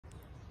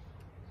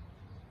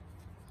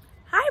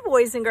Hi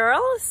boys and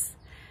girls,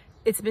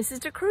 it's Mrs.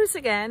 DeCruz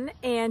again,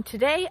 and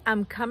today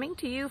I'm coming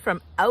to you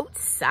from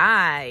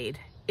outside.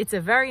 It's a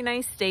very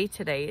nice day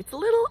today. It's a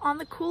little on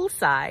the cool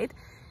side.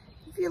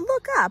 If you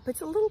look up,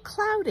 it's a little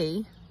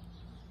cloudy,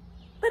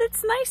 but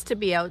it's nice to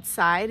be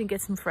outside and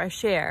get some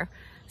fresh air.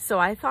 So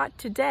I thought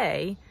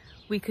today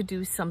we could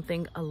do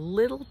something a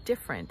little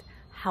different.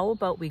 How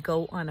about we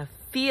go on a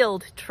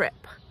field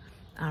trip,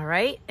 all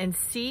right, and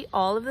see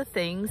all of the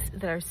things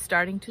that are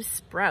starting to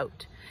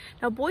sprout.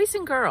 Now, boys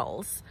and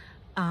girls,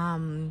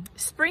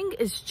 spring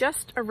is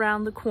just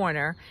around the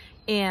corner,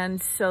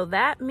 and so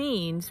that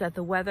means that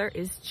the weather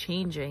is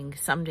changing.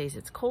 Some days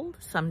it's cold,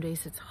 some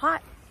days it's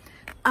hot,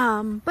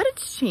 but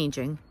it's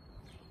changing.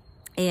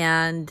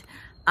 And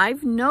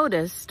I've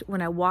noticed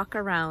when I walk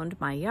around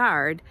my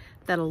yard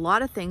that a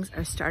lot of things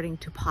are starting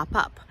to pop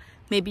up.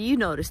 Maybe you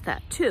noticed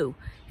that too.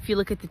 If you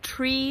look at the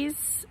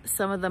trees,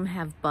 some of them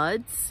have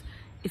buds.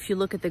 If you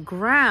look at the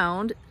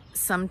ground,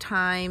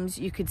 sometimes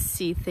you could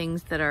see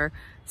things that are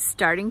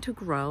starting to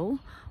grow,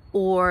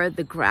 or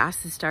the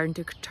grass is starting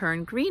to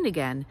turn green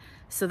again.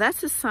 So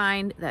that's a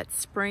sign that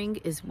spring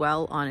is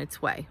well on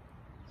its way.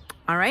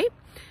 All right,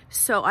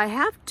 so I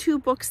have two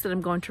books that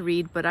I'm going to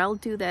read, but I'll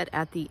do that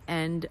at the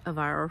end of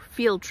our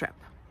field trip.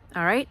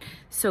 All right,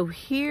 so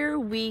here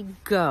we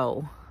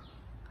go.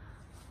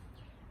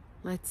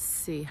 Let's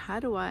see, how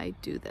do I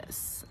do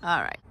this?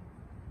 All right,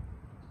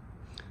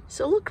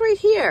 so look right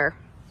here.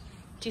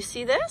 Do you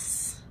see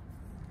this?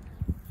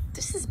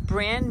 This is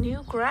brand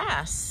new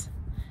grass.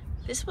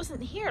 This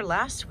wasn't here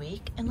last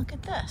week, and look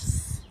at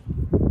this.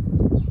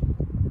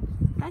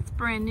 That's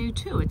brand new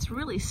too. It's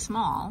really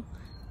small.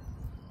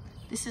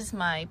 This is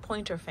my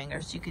pointer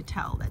finger, so you could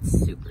tell that's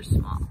super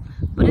small,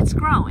 but it's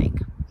growing.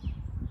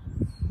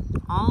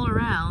 All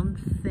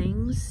around,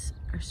 things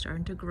are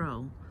starting to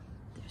grow.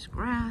 There's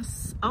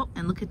grass. Oh,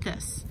 and look at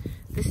this.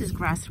 This is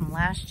grass from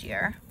last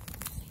year.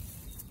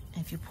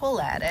 If you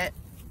pull at it,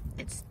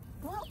 it's,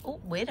 well, oh,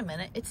 wait a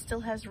minute, it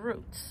still has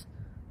roots.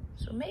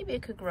 So maybe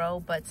it could grow,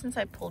 but since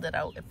I pulled it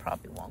out, it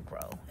probably won't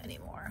grow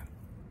anymore.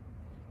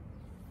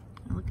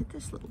 Now look at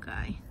this little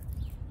guy.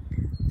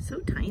 So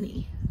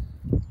tiny.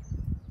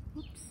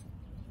 Oops.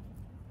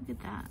 Look at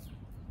that.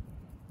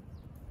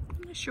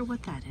 I'm not sure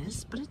what that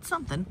is, but it's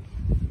something.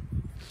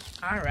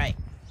 All right.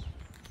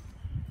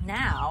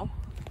 Now,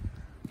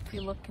 if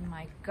you look in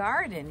my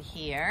garden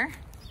here,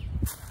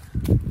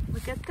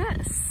 look at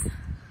this.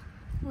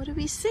 What do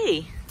we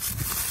see?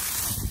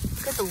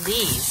 Look at the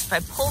leaves. If I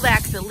pull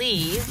back the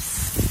leaves,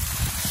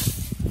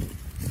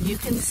 you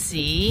can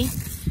see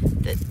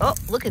that, oh,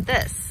 look at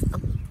this.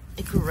 Oh,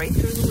 it grew right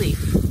through the leaf.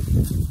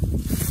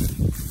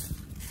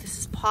 This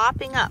is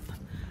popping up.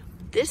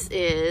 This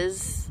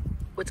is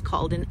what's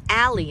called an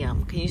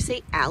allium. Can you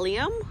say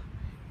allium?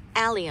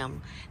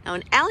 Allium. Now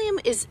an allium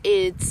it's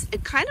a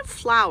kind of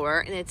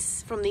flower, and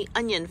it's from the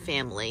onion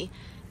family.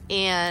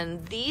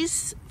 And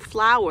these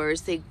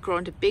flowers, they grow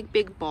into big,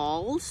 big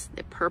balls.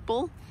 They're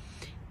purple.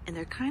 And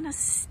they're kind of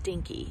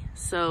stinky.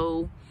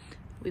 So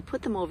we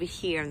put them over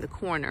here in the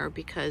corner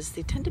because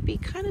they tend to be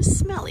kind of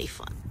smelly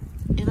fun.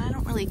 And I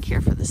don't really care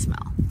for the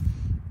smell.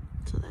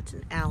 So that's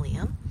an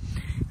allium.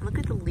 And look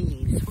at the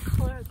leaves. What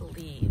color are the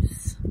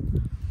leaves?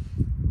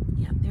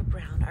 Yep, they're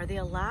brown. Are they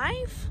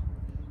alive?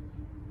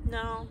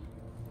 No.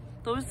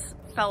 Those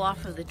fell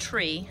off of the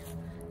tree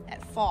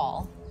at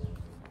fall.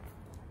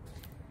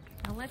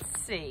 Now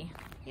let's see.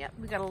 Yep,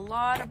 we got a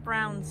lot of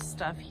brown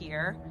stuff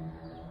here.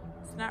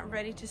 It's not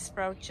ready to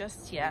sprout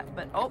just yet,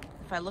 but oh,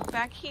 if I look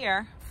back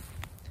here,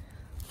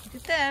 look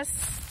at this.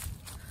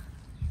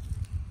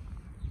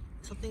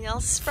 Something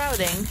else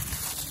sprouting.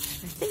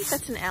 I think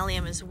that's an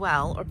allium as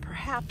well, or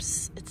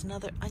perhaps it's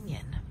another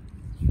onion.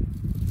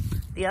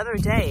 The other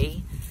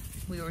day,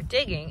 we were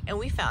digging and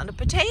we found a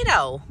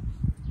potato.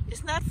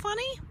 Isn't that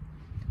funny?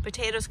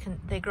 Potatoes,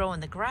 they grow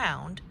in the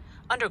ground,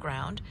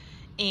 underground,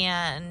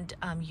 and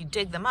you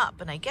dig them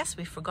up, and I guess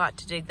we forgot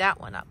to dig that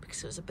one up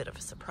because it was a bit of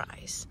a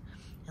surprise.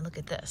 And look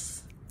at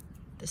this.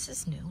 This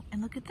is new.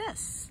 And look at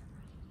this.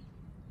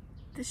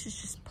 This is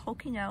just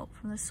poking out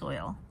from the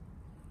soil.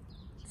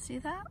 See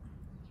that?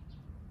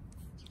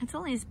 It's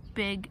only as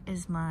big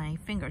as my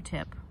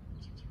fingertip,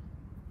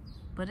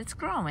 but it's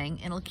growing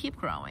and it'll keep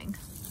growing.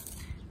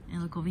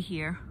 And look over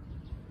here.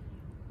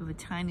 We have a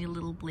tiny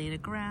little blade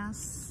of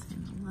grass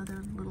and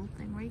another little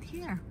thing right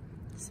here.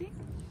 See?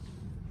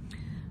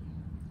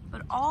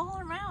 But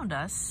all around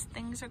us,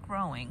 things are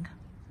growing,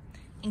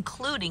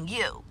 including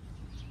you.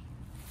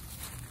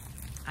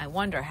 I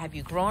wonder, have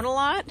you grown a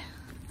lot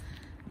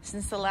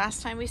since the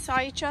last time we saw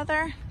each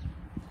other?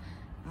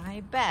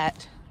 I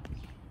bet.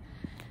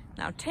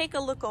 Now take a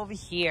look over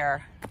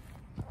here.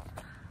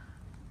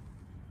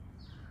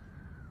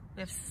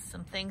 We have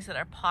some things that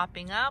are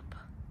popping up.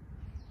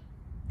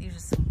 These are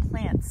some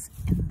plants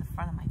in the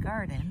front of my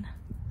garden.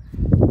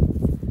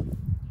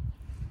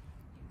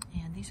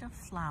 And these are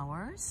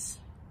flowers.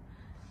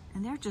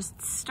 And they're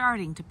just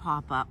starting to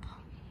pop up.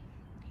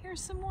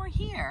 Here's some more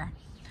here.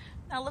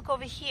 Now look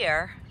over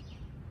here.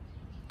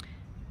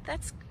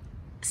 That's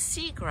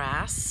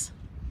seagrass.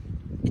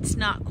 it's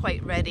not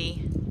quite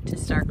ready to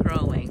start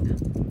growing.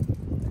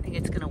 I think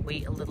it's gonna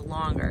wait a little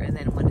longer, and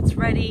then when it's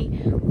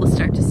ready, we'll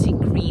start to see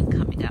green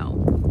coming out.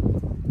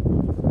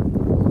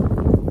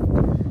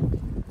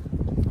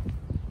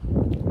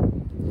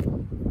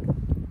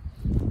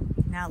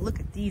 Now look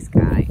at these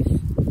guys.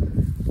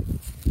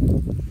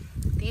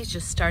 These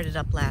just started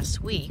up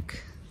last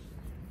week.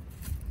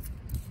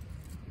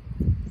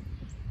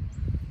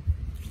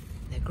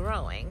 They're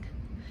growing.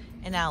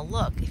 And now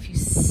look, if you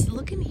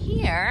look in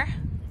here,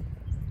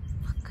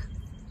 look,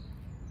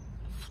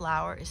 the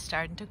flower is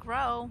starting to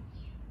grow.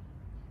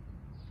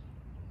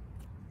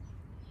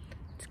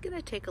 It's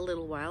gonna take a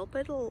little while,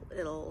 but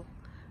it'll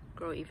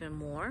grow even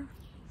more.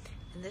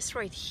 And this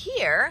right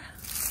here,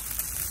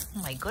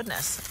 oh my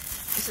goodness,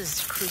 this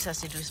is, Cruz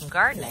has to do some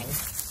gardening.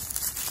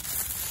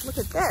 Look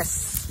at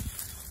this.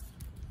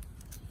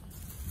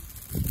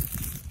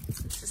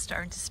 This is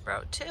starting to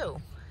sprout too.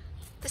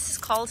 This is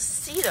called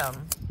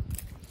sedum.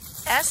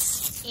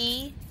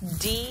 S-E-D-U-M.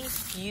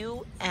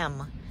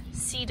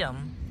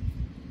 Sedum.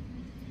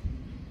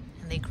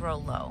 And they grow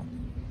low.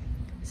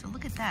 So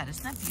look at that.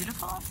 Isn't that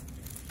beautiful?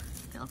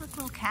 They look like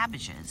little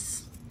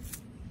cabbages.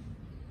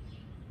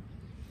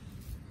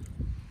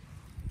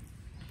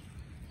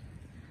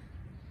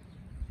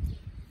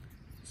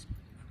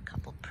 A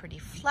couple pretty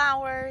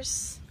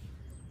flowers.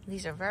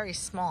 These are very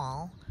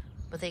small,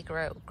 but they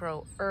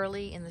grow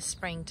early in the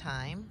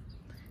springtime.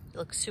 They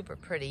look super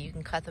pretty. You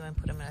can cut them and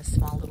put them in a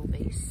small little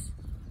vase.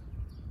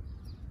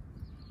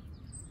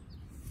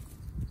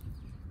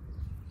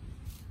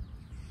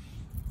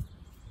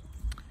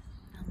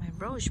 Now my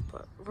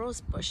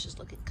rose bush is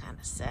looking kind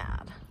of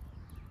sad,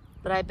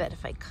 but I bet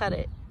if I cut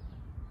it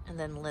and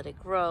then let it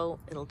grow,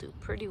 it'll do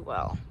pretty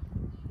well.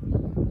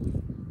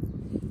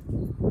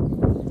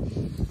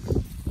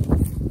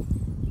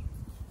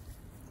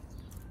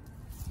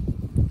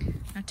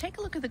 Now take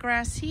a look at the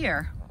grass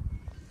here.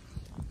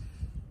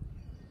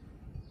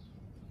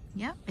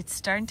 Yep, it's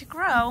starting to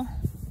grow.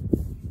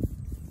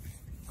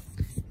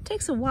 It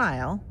takes a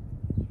while.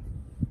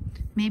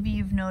 Maybe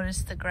you've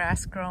noticed the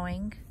grass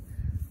growing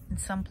in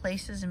some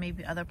places and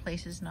maybe other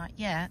places not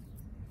yet,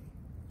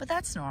 but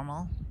that's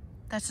normal.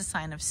 That's a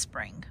sign of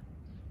spring.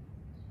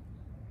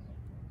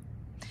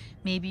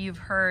 Maybe you've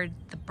heard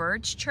the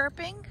birds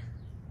chirping,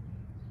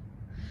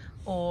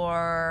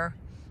 or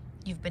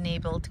you've been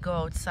able to go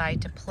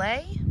outside to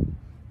play.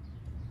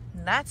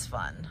 That's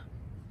fun.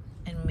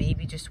 And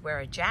maybe just wear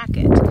a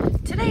jacket.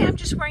 Today I'm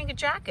just wearing a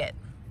jacket.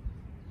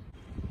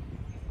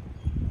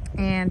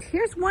 And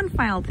here's one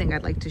final thing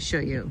I'd like to show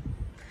you.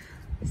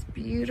 This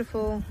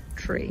beautiful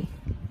tree.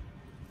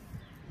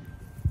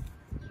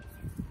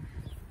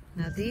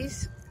 Now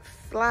these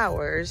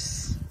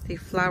flowers, they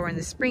flower in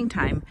the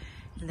springtime,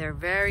 and they're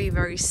very,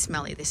 very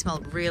smelly. They smell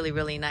really,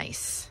 really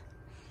nice.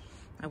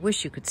 I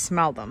wish you could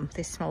smell them.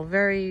 They smell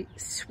very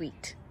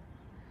sweet.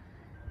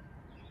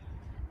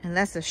 And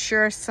that's a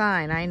sure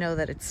sign I know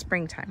that it's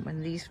springtime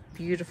when these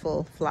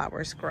beautiful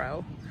flowers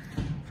grow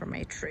from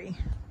my tree.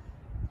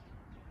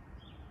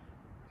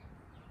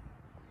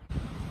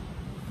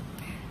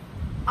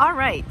 All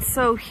right,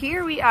 so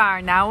here we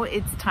are. Now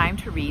it's time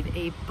to read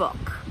a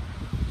book.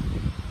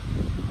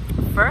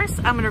 First,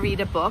 I'm going to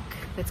read a book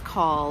that's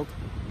called,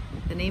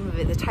 the name of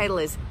it, the title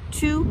is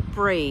Too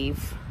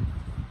Brave.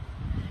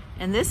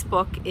 And this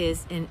book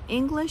is in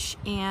English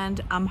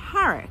and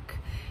Amharic.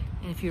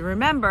 And if you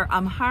remember,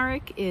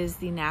 Amharic is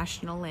the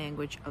national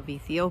language of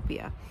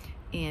Ethiopia.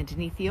 And in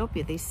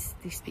Ethiopia, they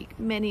speak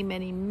many,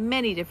 many,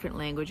 many different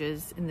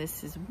languages, and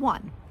this is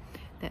one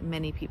that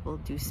many people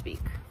do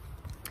speak.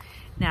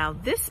 Now,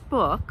 this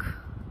book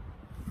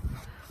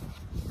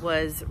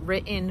was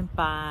written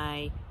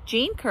by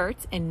Jane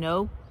Kurtz and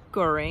Noah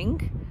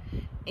Goering,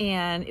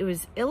 and it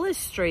was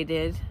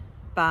illustrated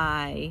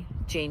by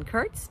Jane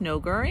Kurtz, Noah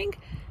Goering,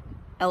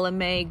 Ella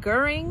Mae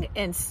Goering,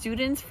 and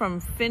students from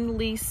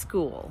Findlay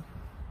School.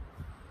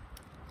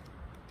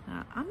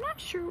 I'm not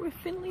sure where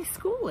Findlay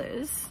School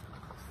is.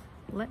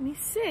 Let me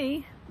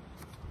see.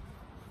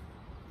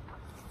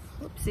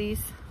 Whoopsies.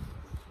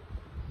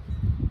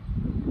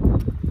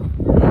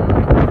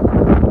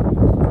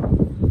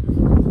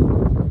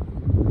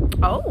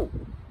 Oh,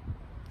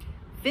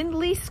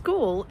 Findlay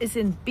School is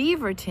in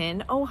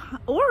Beaverton,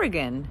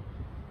 Oregon.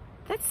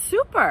 That's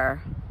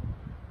super.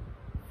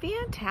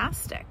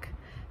 Fantastic.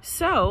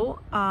 So,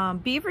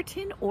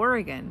 Beaverton,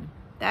 Oregon.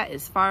 That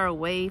is far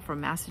away from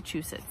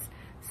Massachusetts.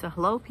 So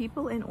hello,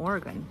 people in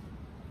Oregon.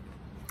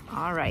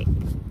 All right.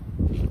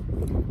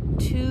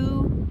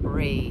 Too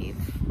Brave.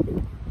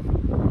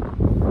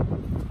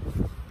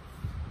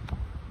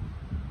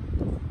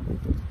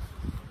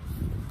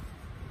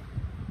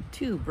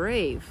 Too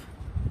brave.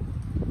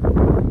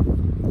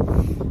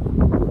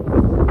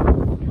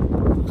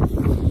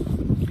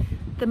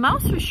 The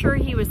mouse was sure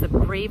he was the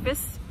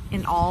bravest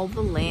in all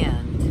the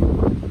land.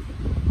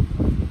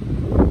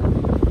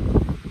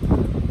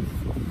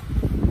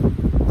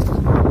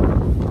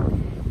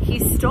 He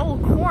stole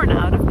corn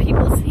out of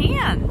people's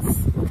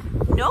hands.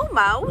 No,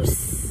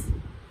 Mouse.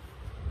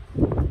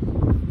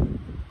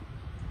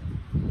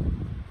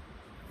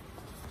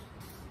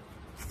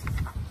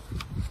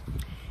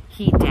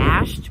 He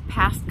dashed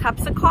past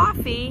cups of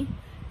coffee.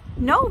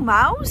 No,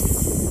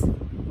 Mouse.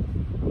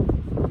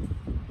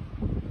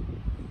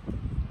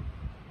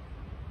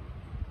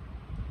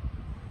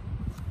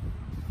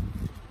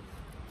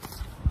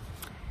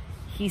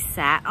 He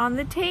sat on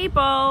the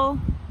table.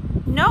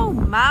 No,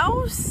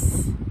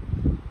 Mouse.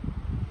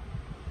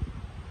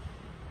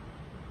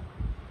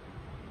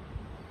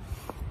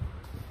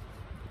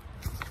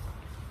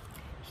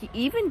 He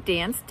even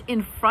danced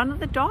in front of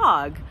the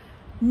dog.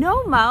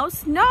 No,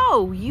 Mouse,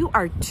 no, you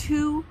are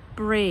too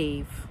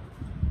brave.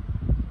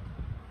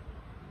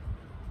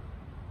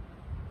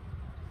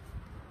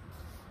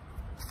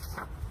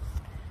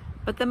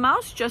 But the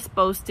mouse just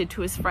boasted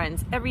to his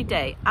friends every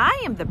day,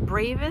 I am the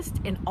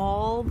bravest in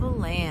all the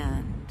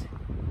land.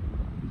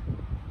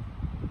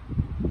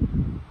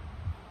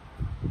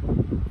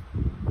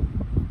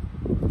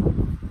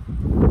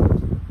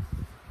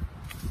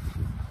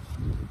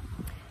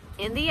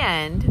 In the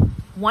end,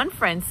 one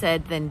friend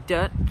said,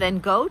 then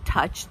go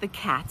touch the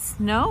cat's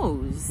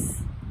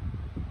nose.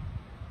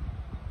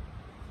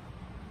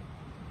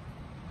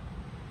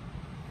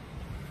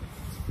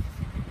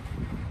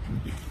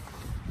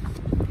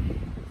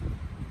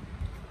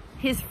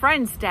 His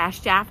friends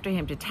dashed after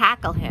him to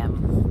tackle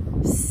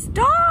him.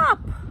 Stop!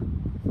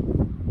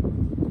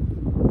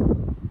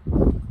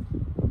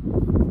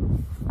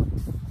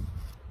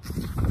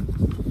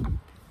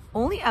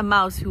 Only a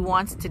mouse who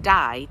wants to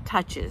die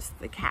touches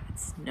the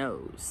cat's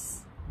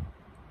nose.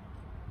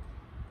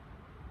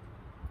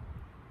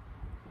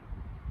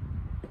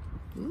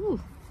 Ooh.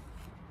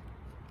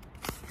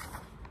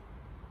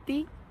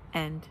 The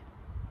end.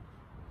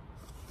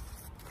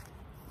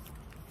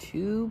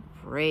 Too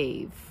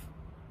brave.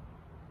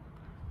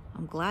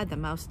 I'm glad the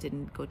mouse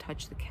didn't go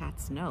touch the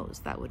cat's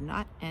nose. That would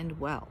not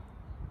end well.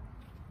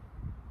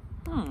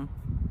 I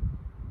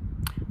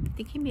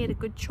think he made a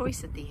good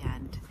choice at the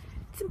end.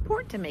 It's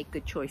important to make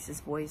good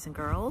choices, boys and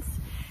girls.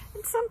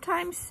 And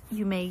sometimes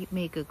you may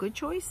make a good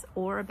choice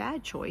or a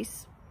bad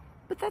choice,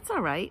 but that's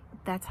all right.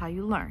 That's how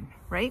you learn,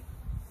 right?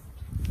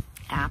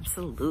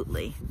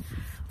 Absolutely.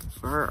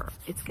 Brr,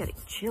 it's getting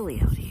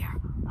chilly out here.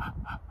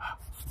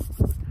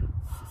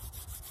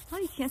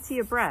 Well, you can't see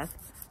your breath,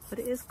 but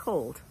it is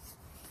cold.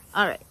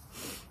 All right.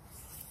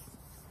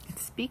 And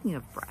speaking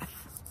of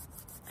breath,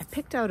 I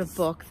picked out a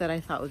book that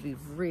I thought would be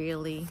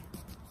really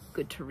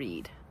good to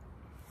read.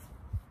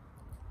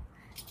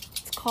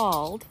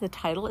 The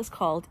title is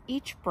called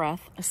Each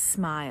Breath a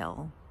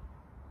Smile.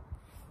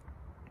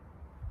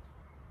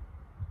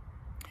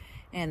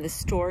 And the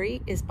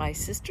story is by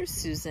Sister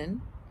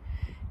Susan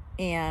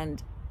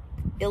and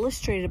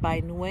illustrated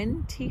by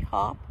Nguyen Thi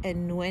Hop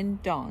and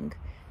Nguyen Dong.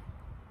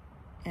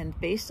 And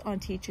based on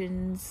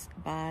teachings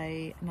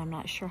by, and I'm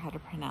not sure how to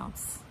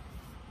pronounce,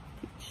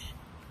 Thich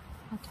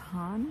Nhat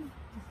Hanh.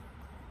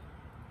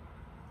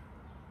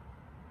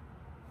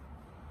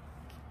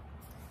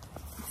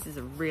 This is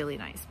a really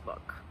nice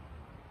book.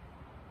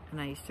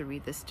 And I used to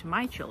read this to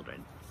my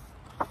children.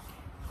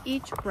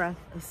 Each breath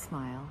a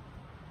smile.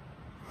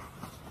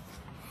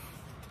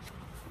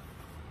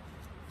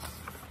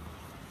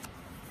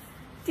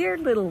 Dear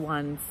little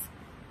ones,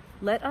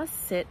 let us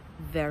sit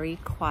very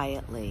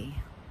quietly.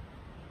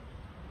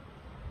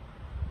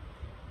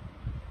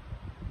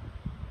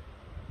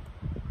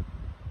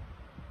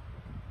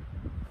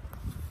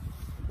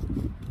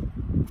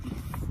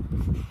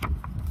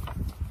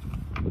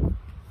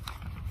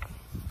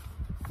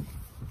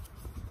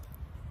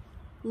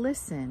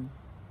 Listen.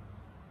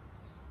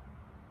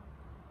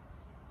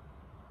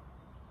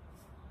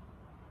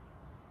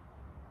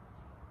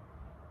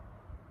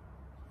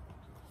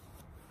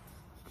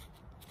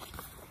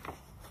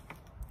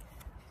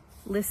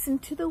 Listen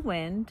to the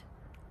wind,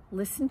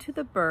 listen to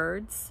the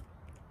birds,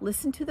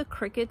 listen to the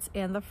crickets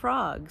and the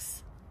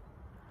frogs.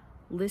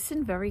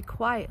 Listen very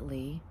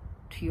quietly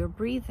to your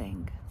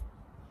breathing.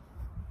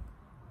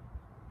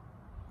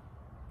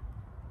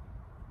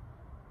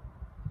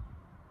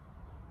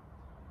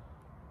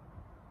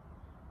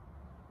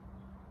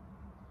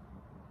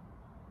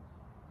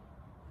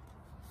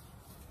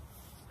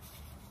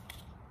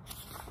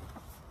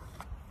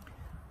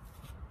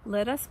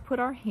 Let us put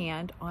our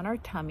hand on our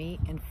tummy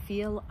and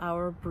feel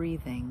our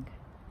breathing.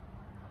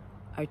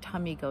 Our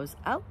tummy goes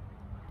out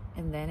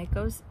and then it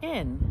goes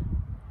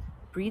in.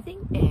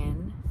 Breathing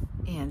in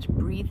and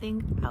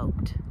breathing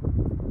out.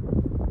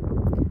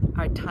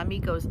 Our tummy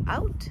goes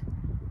out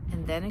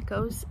and then it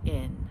goes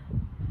in.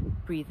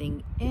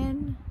 Breathing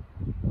in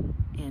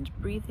and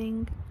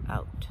breathing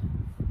out.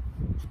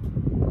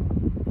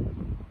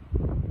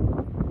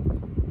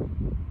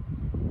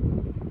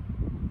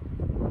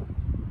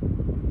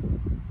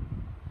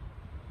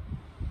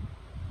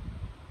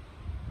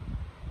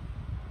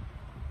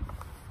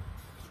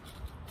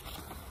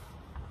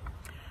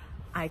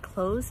 I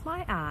close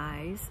my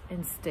eyes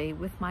and stay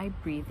with my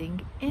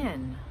breathing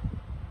in.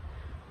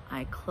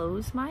 I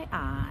close my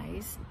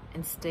eyes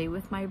and stay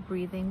with my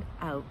breathing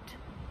out.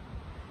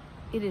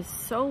 It is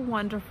so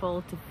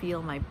wonderful to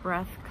feel my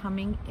breath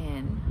coming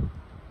in.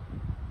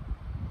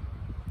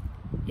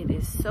 It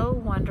is so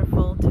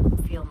wonderful to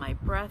feel my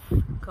breath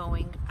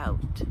going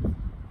out.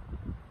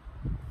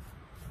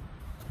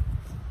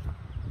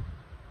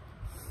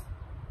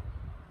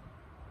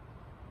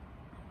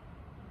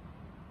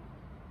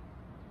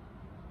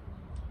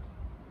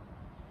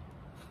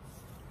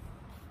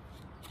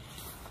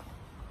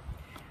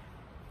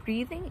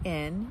 Breathing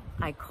in,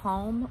 I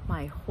calm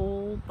my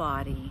whole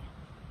body.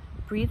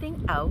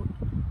 Breathing out,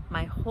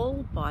 my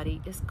whole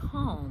body is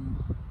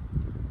calm.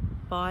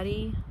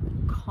 Body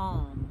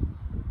calm.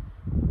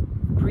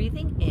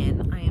 Breathing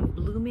in, I am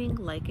blooming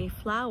like a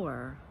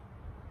flower.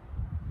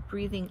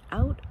 Breathing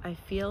out, I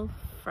feel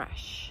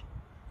fresh.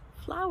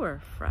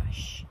 Flower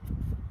fresh.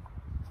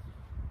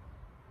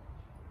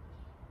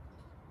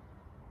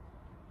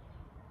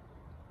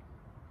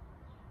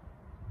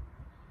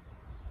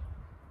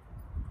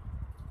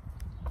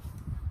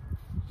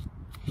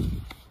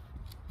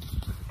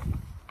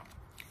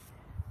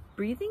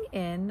 Breathing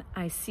in,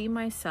 I see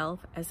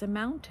myself as a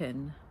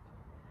mountain.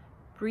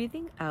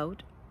 Breathing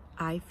out,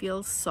 I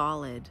feel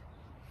solid.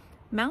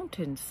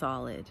 Mountain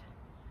solid.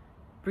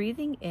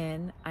 Breathing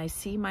in, I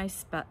see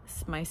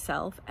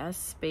myself as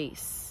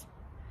space.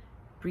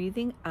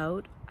 Breathing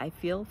out, I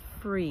feel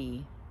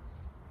free.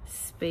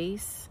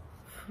 Space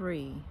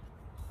free.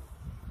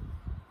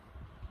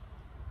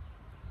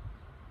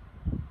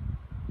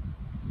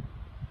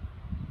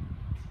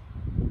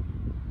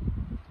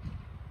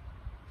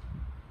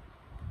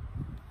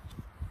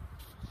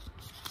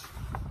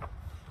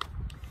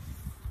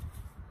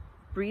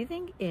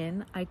 Breathing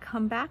in, I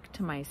come back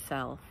to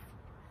myself.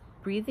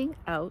 Breathing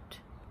out,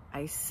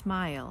 I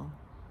smile.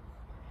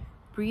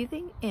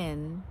 Breathing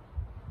in,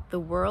 the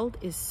world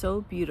is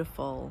so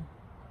beautiful.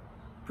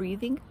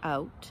 Breathing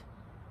out,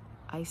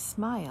 I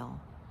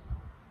smile.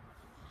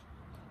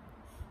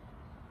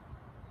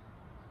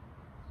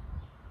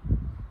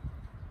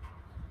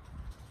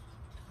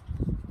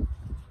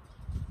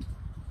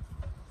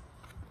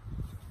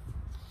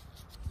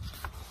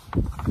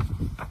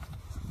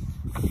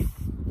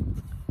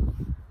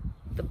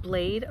 The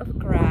blade of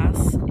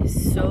grass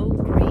is so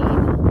green.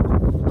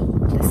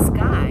 The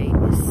sky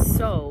is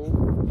so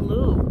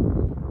blue.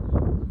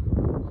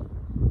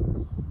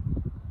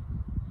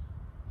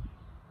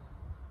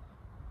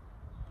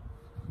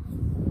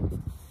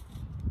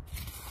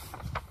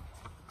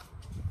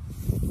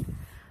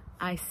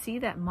 I see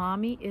that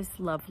Mommy is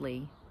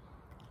lovely.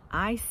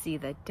 I see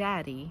that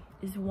Daddy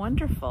is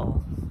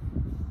wonderful.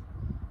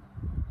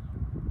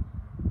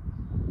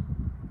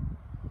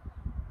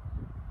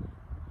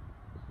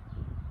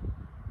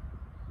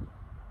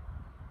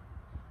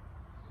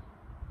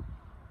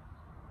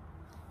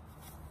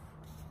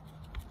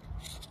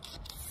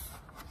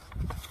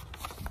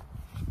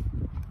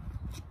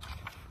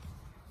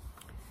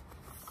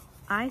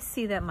 I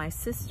see that my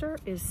sister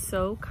is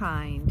so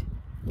kind.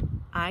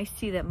 I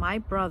see that my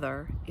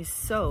brother is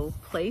so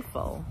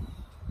playful.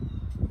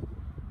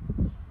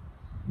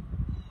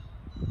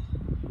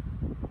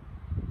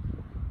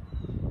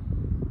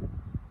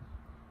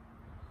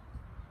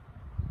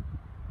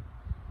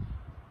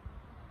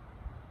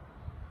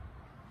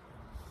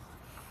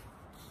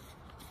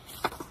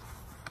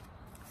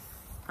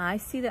 I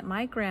see that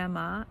my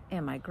grandma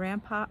and my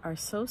grandpa are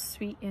so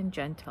sweet and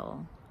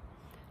gentle.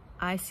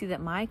 I see that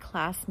my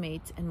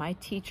classmates and my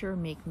teacher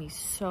make me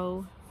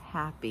so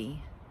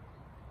happy.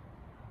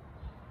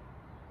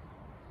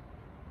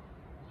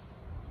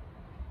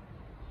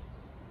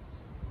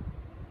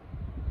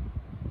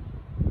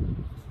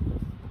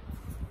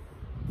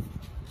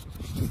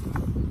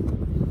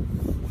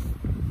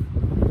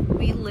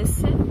 We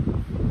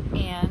listen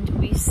and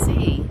we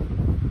see.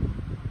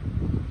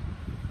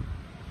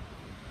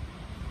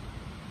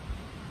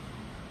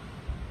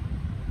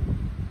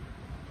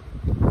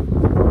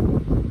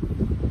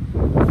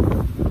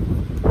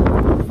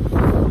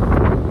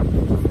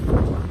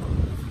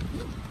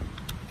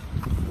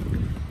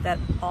 That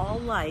all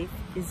life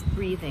is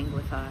breathing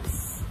with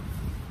us.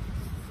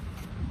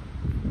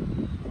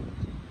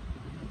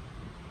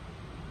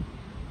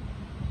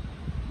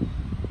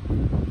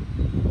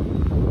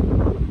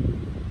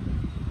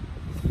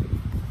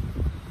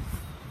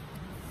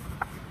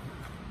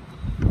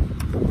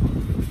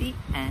 The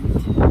end.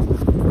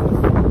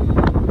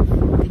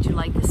 Did you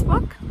like this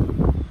book?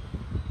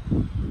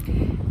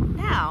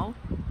 Now,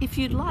 if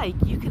you'd like,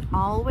 you can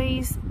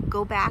always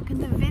go back in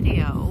the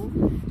video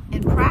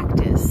and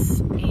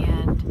practice,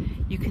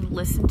 and you can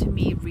listen to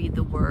me read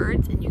the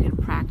words, and you can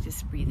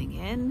practice breathing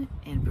in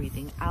and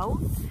breathing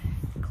out,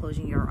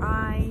 closing your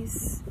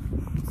eyes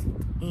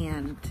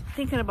and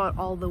thinking about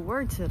all the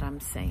words that I'm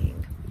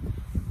saying.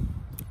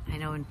 I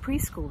know in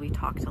preschool we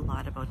talked a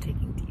lot about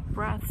taking deep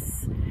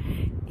breaths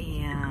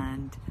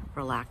and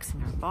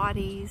relaxing our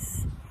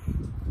bodies.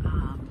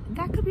 And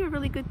that could be a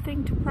really good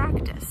thing to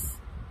practice.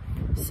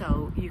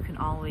 So you can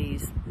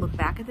always look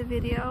back at the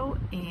video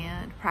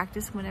and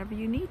practice whenever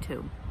you need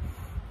to.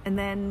 And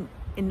then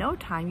in no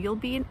time, you'll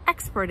be an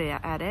expert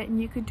at it,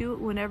 and you could do it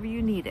whenever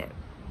you need it.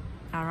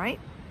 All right?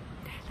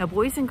 Now,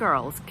 boys and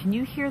girls, can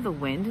you hear the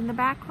wind in the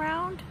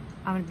background?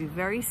 I'm going to be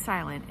very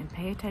silent and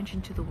pay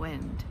attention to the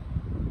wind.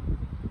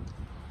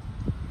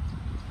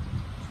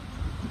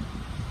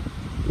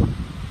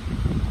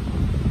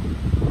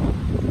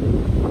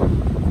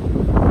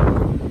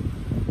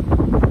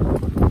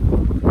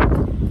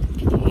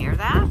 Can you hear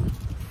that?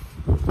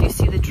 Do you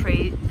see the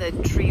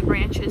tree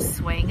branches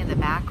swaying in the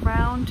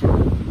background?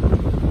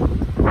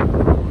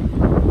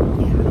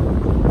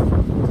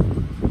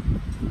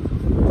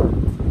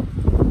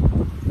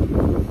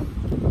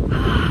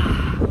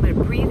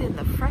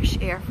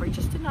 Air for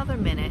just another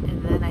minute,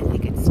 and then I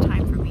think it's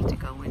time for me to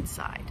go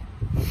inside.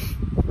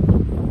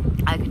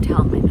 I can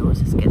tell my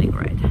nose is getting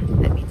red.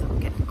 That means I'm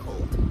getting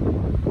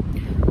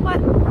cold. But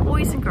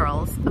boys and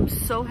girls, I'm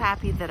so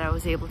happy that I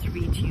was able to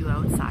read to you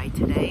outside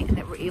today and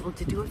that we're able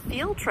to do a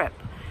field trip.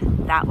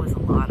 That was a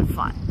lot of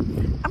fun.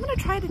 I'm going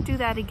to try to do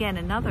that again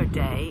another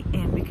day,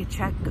 and we could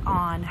check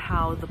on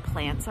how the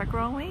plants are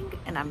growing,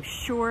 and I'm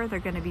sure they're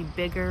going to be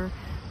bigger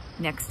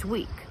next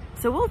week.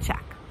 So we'll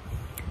check.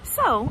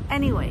 So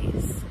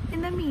anyways,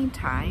 in the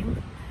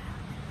meantime,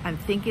 I'm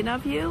thinking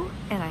of you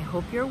and I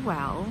hope you're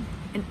well.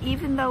 And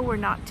even though we're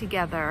not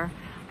together,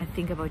 I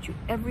think about you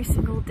every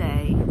single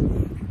day.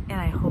 And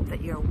I hope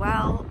that you're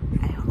well.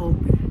 I hope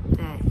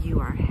that you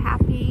are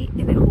happy,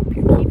 and I hope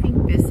you're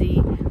keeping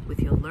busy with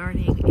your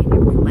learning and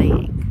your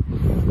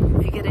playing.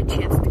 If you get a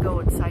chance to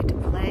go outside to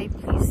play,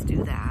 please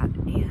do that.